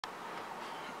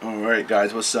Alright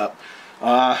guys, what's up?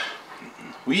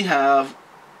 We have,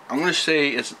 I'm going to say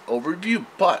it's an overview,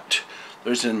 but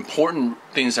there's important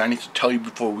things I need to tell you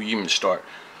before we even start.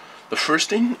 The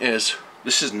first thing is,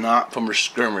 this is not from a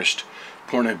skirmished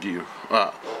point of view.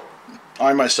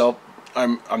 I myself,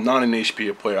 I'm not an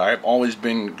HPA player. I've always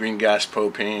been green gas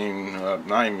propane,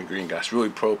 not even green gas, really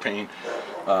propane.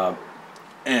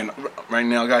 And right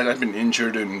now guys, I've been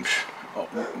injured and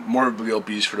morbidly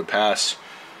obese for the past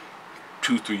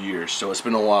 2-3 years, so it's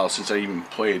been a while since I even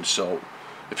played. So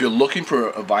if you're looking for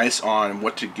advice on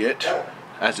what to get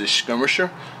as a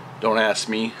skirmisher, don't ask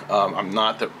me. I'm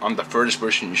the furthest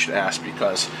person you should ask,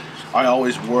 because I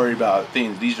always worry about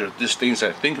things. These are just things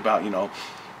I think about, you know,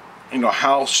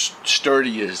 how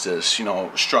sturdy is this,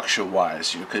 structure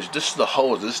wise, because this is the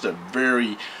hose. This is a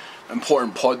very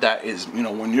important part that is,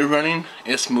 when you're running,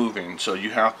 it's moving, so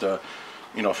you have to,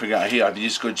 figure out, hey, are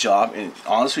these a good job? And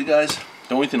honestly guys,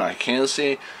 the only thing I can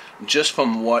say, just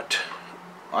from what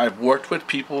I've worked with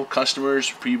people, customers,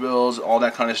 pre-bills, all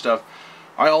that kind of stuff,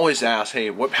 I always ask, hey,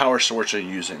 what power source are you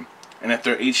using? And if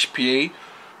they're HPA,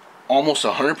 almost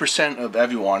 100% of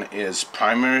everyone is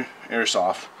primary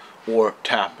Airsoft or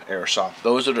tap Airsoft.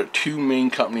 Those are the two main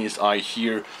companies I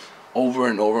hear over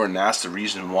and over, and that's the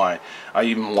reason why I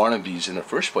even wanted these in the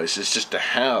first place, is just to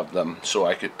have them so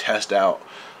I could test out,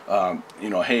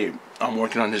 hey, I'm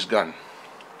working on this gun.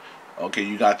 Okay,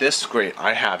 you got this? Great,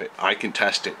 I have it. I can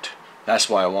test it. That's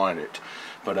why I wanted it.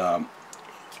 But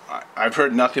I've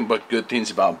heard nothing but good things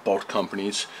about both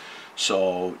companies.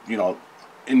 So,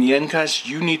 in the end, guys,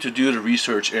 you need to do the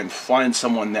research and find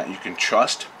someone that you can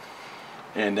trust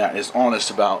and that is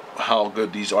honest about how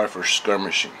good these are for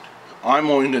skirmishing. I'm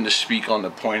only going to speak on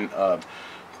the point of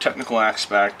technical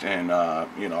aspect and,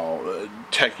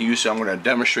 tech use. I'm going to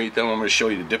demonstrate them. I'm going to show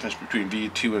you the difference between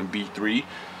V2 and V3.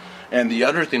 And the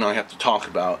other thing I have to talk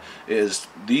about is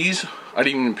these I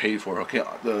didn't even pay for. Okay,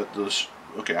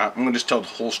 okay, I'm gonna just tell the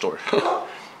whole story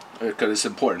because it's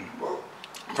important.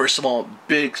 First of all,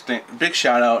 big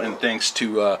shout out and thanks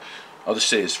to I'll just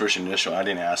say his first initial. I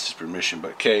didn't ask his permission,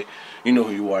 but okay, you know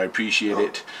who you are. I appreciate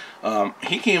it.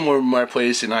 He came over to my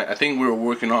place, and I think we were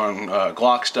working on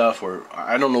Glock stuff, or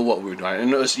I don't know what we were doing. I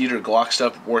know it was either Glock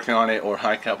stuff working on it or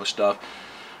Hi-Capa stuff.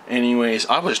 Anyways,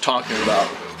 I was talking about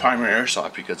primary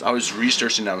Airsoft because I was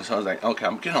researching them, so I was like, okay,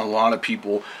 I'm getting a lot of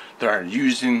people that are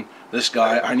using this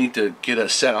guy. I need to get a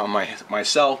set on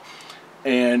myself.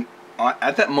 And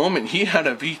at that moment, he had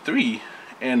a V3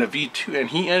 and a V2, and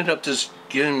he ended up just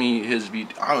giving me his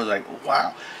V2. I was like,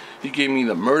 wow. He gave me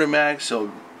the murder mag.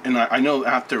 So, and I know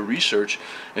after research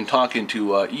and talking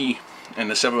to E and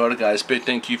the several other guys, big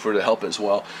thank you for the help as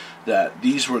well, that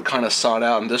these were kind of sought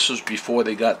out, and this was before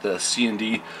they got the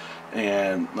C&D,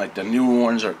 and like the newer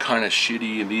ones are kind of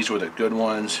shitty, and these were the good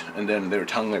ones. And then they were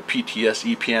telling me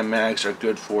PTS EPM mags are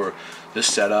good for this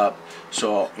setup.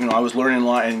 So I was learning a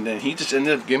lot, and then he just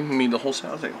ended up giving me the whole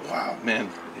set. I was like, wow, man.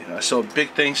 So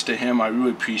big thanks to him. I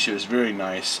really appreciate it. It's very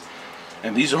nice,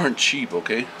 and these aren't cheap,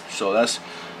 okay? So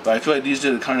but I feel like these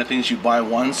are the kind of things you buy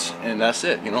once and that's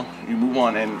it, you move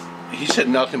on. And he said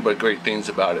nothing but great things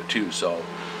about it too, so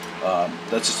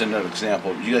that's just another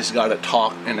example. You guys gotta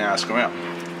talk and ask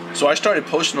around. So I started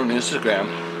posting on Instagram,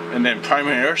 and then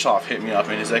Primary Airsoft hit me up,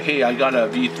 and he's like, hey, I got a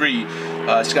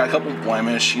V3, it's got a couple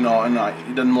blemish, and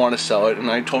he doesn't want to sell it, and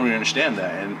I totally understand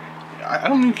that. And I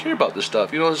don't even care about this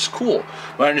stuff, it's cool.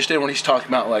 But I understand when he's talking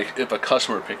about, like, if a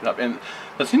customer picked it up. And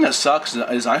the thing that sucks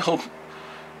is I hope,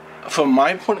 from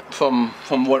my point, from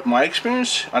what my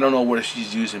experience, I don't know what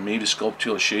he's using, maybe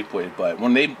Sculpteel shape weight, but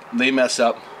when they mess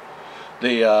up,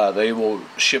 they will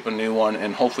ship a new one,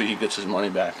 and hopefully he gets his money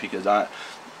back. Because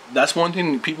that's one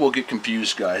thing people will get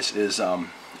confused, guys, is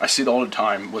I see it all the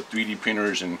time with 3D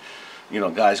printers, and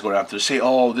guys go out there say,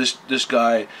 oh, this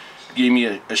guy gave me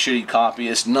a shitty copy.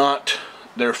 It's not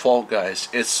their fault, guys.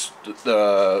 It's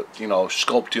the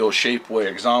Sculpteel, Shapewear,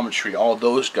 Exometry, all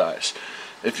those guys.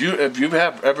 If you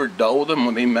have ever dealt with them,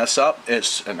 when they mess up,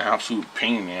 it's an absolute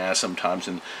pain in the ass sometimes.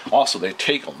 And also, they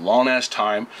take a long ass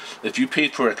time. If you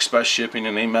paid for express shipping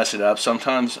and they mess it up,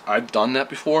 sometimes I've done that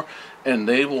before, and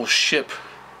they will ship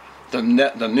the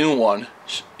new one,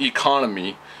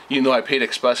 economy, even though I paid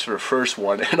express for the first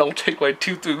one, and it'll take like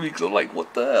 2-3 weeks. I'm like,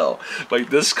 what the hell? Like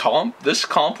this comp was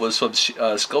from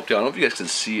Sculpteel. I don't know if you guys can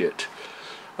see it.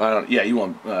 Yeah, you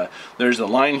want. There's a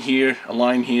line here, a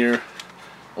line here,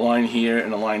 a line here,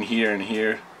 and a line here and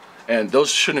here, and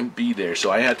those shouldn't be there. So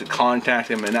I had to contact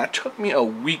him, and that took me a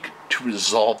week to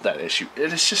resolve that issue.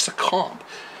 It is just a comp.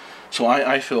 So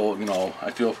I feel,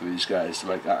 I feel for these guys.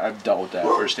 Like I've dealt with that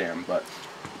firsthand. But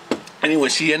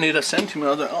anyways, he ended up sending to me. I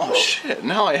was like, oh shit!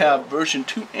 Now I have version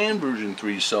 2 and version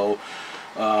 3. So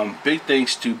Big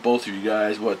thanks to both of you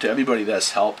guys, to everybody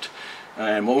that's helped.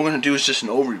 And what we're going to do is just an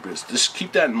overview. Just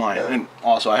keep that in mind. And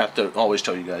also, I have to always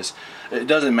tell you guys, it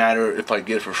doesn't matter if I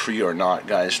get it for free or not,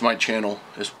 guys. My channel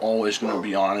is always going to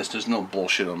be honest. There's no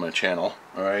bullshit on my channel,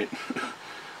 alright?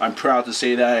 I'm proud to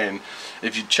say that, and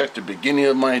if you check the beginning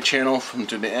of my channel from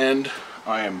to the end,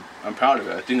 I'm proud of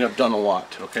it. I think I've done a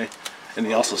lot, okay? And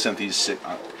they also sent these sick.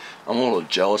 I'm a little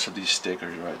jealous of these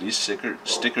stickers, right? These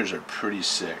stickers are pretty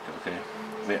sick, okay?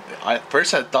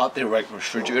 First I thought they were like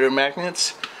refrigerator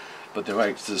magnets, but they're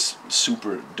like this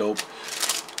super dope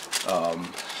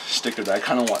sticker that I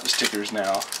kind of want the stickers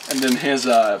now. And then his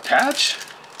patch.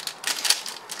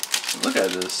 Look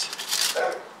at this.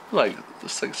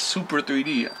 It's like super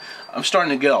 3D. I'm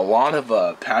starting to get a lot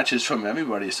of patches from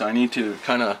everybody, so I need to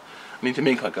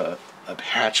make like a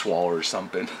patch wall or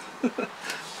something.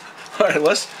 Alright,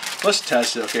 let's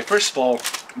test it. Okay, first of all,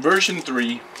 version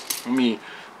 3. We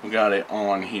got it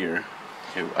on here.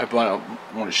 Okay, I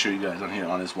want to show you guys on here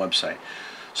on his website.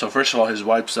 So first of all, his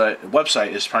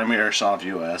website is Primary Airsoft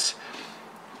US,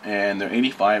 and they're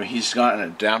 85. And he's got an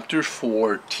adapter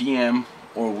for TM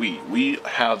or Wii. We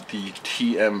have the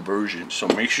TM version, so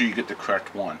make sure you get the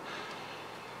correct one.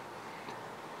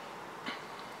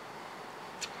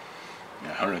 Yeah,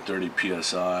 130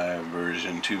 PSI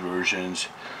version, 2 versions,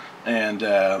 and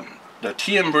the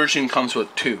TM version comes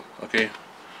with 2. Okay.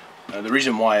 The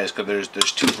reason why is because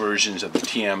there's 2 versions of the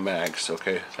TM mags.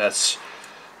 Okay, that's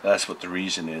what the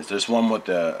reason is. There's one with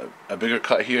a bigger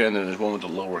cut here, and then there's one with a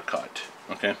lower cut.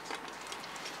 Okay.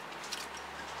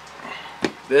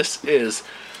 This is,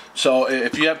 so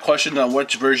if you have questions on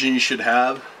which version you should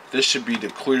have, this should be the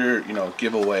clear,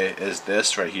 giveaway. Is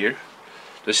this right here?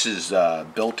 This is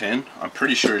built in. I'm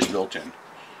pretty sure it's built in.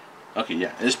 Okay,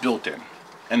 yeah, it's built in.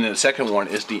 And then the second one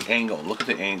is the angle. Look at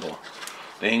the angle.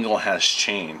 The angle has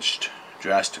changed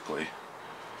drastically.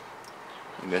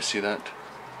 You guys see that?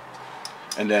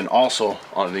 And then also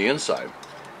on the inside,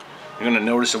 you're gonna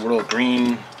notice a little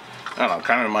green. I don't know.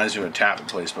 Kind of reminds me of a tapping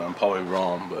place, but I'm probably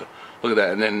wrong. But look at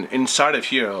that. And then inside of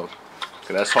here, okay,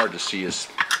 that's hard to see. It's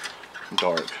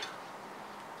dark.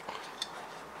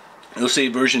 It'll say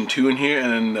version 2 in here,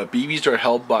 and then the BBs are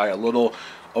held by a little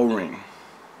O-ring.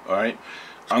 Alright,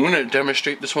 I'm going to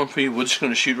demonstrate this one for you. We're just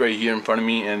going to shoot right here in front of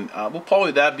me, and we'll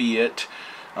probably that be it.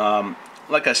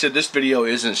 Like I said, this video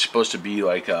isn't supposed to be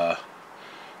like I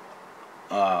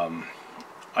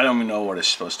don't even know what it's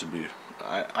supposed to be.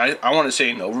 I want to say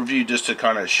an overview just to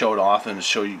kind of show it off and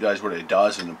show you guys what it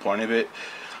does and the point of it.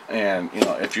 And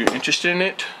if you're interested in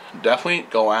it, definitely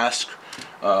go ask.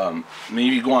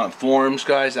 Maybe go on forums,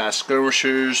 guys, ask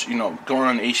skirmishers, go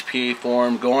on an HPA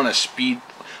forum, go on a speed.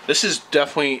 This is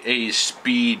definitely a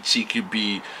speed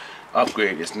CQB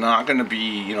upgrade. It's not going to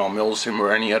be, Milsim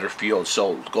or any other field.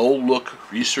 So go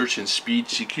look, research in speed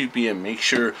CQB, and make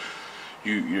sure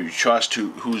you trust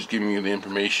who's giving you the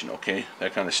information, okay?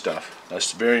 That kind of stuff.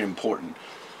 That's very important.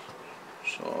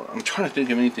 So I'm trying to think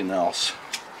of anything else.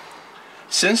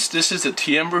 Since this is a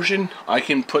TM version, I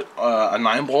can put a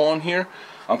 9-ball on here.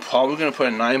 I'm probably going to put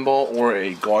a 9-ball or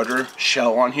a garter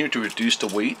shell on here to reduce the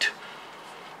weight.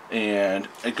 And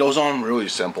it goes on really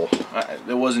simple.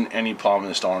 There wasn't any problem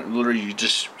installing it. Literally, you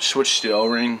just switch the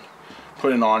O-ring,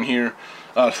 put it on here.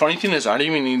 Funny thing is, I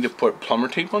didn't even need to put plumber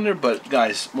tape on there. But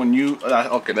guys, when you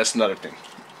okay, that's another thing.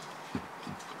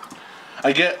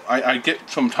 I get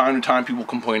from time to time people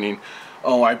complaining,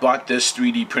 oh, I bought this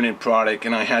 3D printed product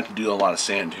and I had to do a lot of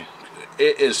sanding.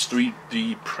 It is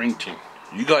 3D printing.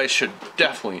 You guys should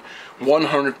definitely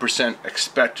 100%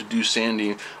 expect to do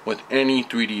sanding with any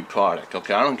 3D product.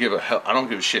 Okay, I don't give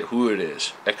a shit who it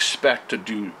is. Expect to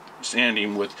do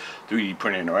sanding with 3D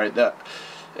printing. All right,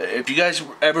 if you guys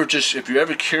if you're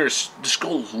ever curious, just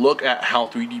go look at how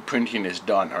 3D printing is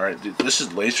done. All right, this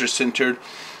is laser sintered.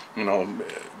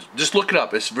 Just look it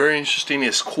up. It's very interesting.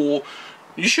 It's cool.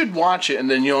 You should watch it,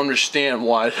 and then you'll understand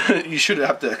why you should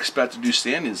have to expect to do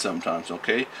sanding sometimes.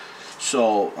 Okay,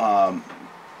 so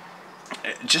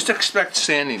just expect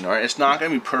sanding. All right, it's not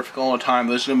going to be perfect all the time.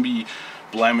 There's going to be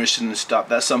blemishes and stuff.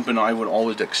 That's something I would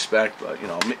always expect, but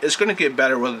it's going to get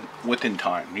better within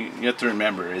time. You have to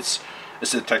remember, it's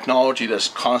a technology that's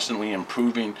constantly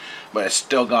improving, but it's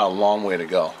still got a long way to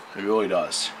go. It really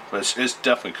does, but it's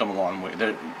definitely come a long way.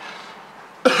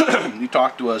 You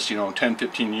talked to us, 10,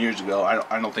 15 years ago,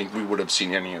 I don't think we would have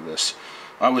seen any of this.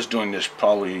 I was doing this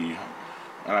probably,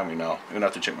 I don't even know. I'm gonna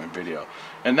have to check my video.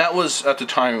 And that was, at the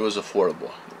time, it was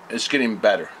affordable. It's getting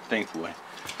better, thankfully.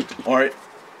 Alright.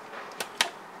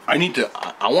 I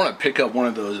want to pick up one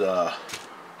of those, I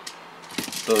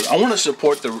want to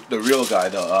support the real guy,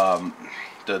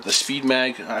 the Speed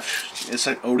Mag. It's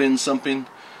like Odin something.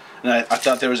 And I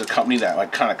thought there was a company that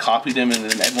like kind of copied him, and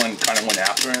then everyone kind of went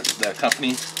after it, that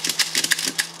company.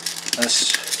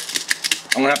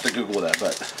 I'm gonna have to Google that,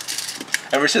 but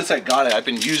ever since I got it, I've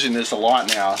been using this a lot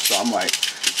now, so I'm like,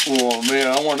 oh man,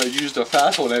 I want to use the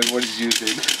fast one everybody's using.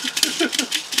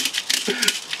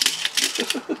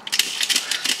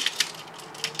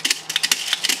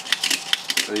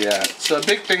 So yeah, so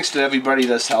big thanks to everybody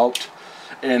that's helped.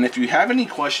 And if you have any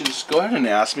questions, go ahead and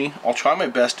ask me. I'll try my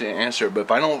best to answer it, but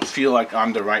if I don't feel like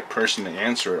I'm the right person to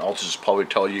answer it, I'll just probably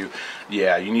tell you,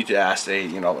 yeah, you need to ask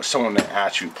someone that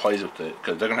actually plays with it,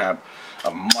 because they're gonna have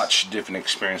a much different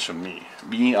experience from me.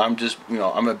 I'm just,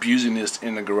 I'm abusing this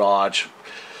in the garage.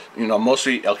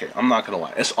 Mostly, okay, I'm not gonna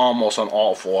lie, it's almost on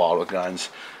all full auto guns,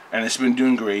 and it's been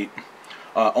doing great.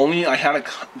 Only I had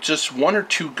just 1 or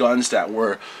 2 guns that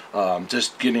were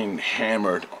just getting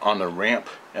hammered on the ramp,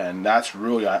 and that's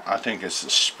really, I think it's the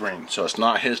spring. So it's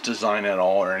not his design at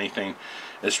all or anything.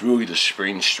 It's really the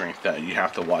spring strength that you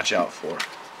have to watch out for.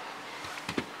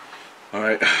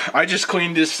 Alright, I just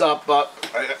cleaned this up.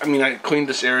 I mean, I cleaned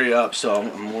this area up, so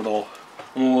I'm a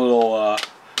little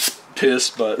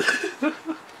pissed, but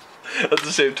at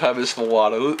the same time, it's full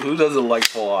auto. Who doesn't like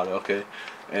full auto, okay?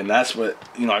 And that's what,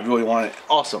 I really wanted.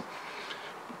 Awesome.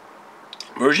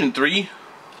 Version 3,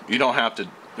 you don't have to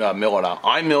mill it out.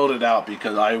 I milled it out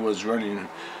because I was running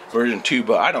version 2,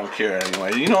 but I don't care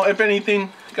anyway. If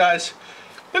anything, guys,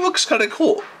 it looks kind of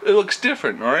cool. It looks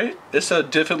different, alright? It's a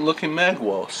different looking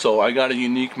magwell, so I got a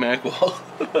unique magwell.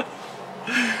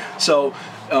 So,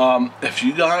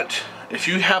 if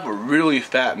you have a really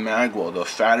fat magwell, the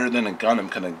fatter than a Gundam,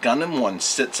 because a Gundam one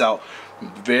sits out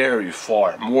very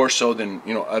far, more so than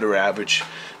other average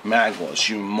magwells,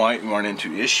 you might run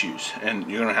into issues, and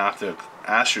you're gonna have to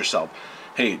ask yourself,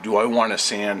 hey, do I want to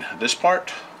sand this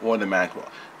part or the magwell?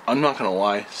 I'm not gonna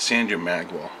lie, sand your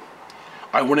magwell.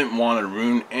 I wouldn't want to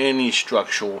ruin any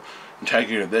structural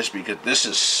integrity of this, because this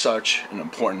is such an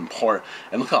important part,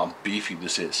 and look how beefy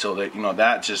this is, so that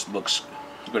that just looks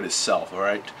good itself. All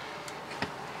right,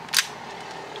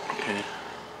 okay.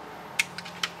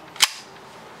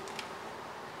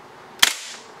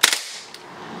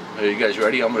 Are you guys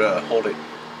ready? I'm gonna hold it.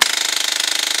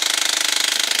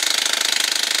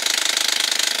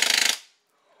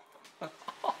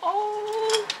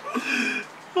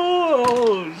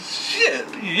 Oh shit!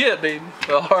 Yeah, baby.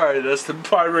 Alright, that's the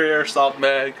primary airsoft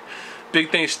mag.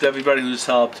 Big thanks to everybody who's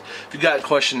helped. If you got a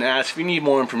question to ask, if you need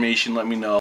more information, let me know.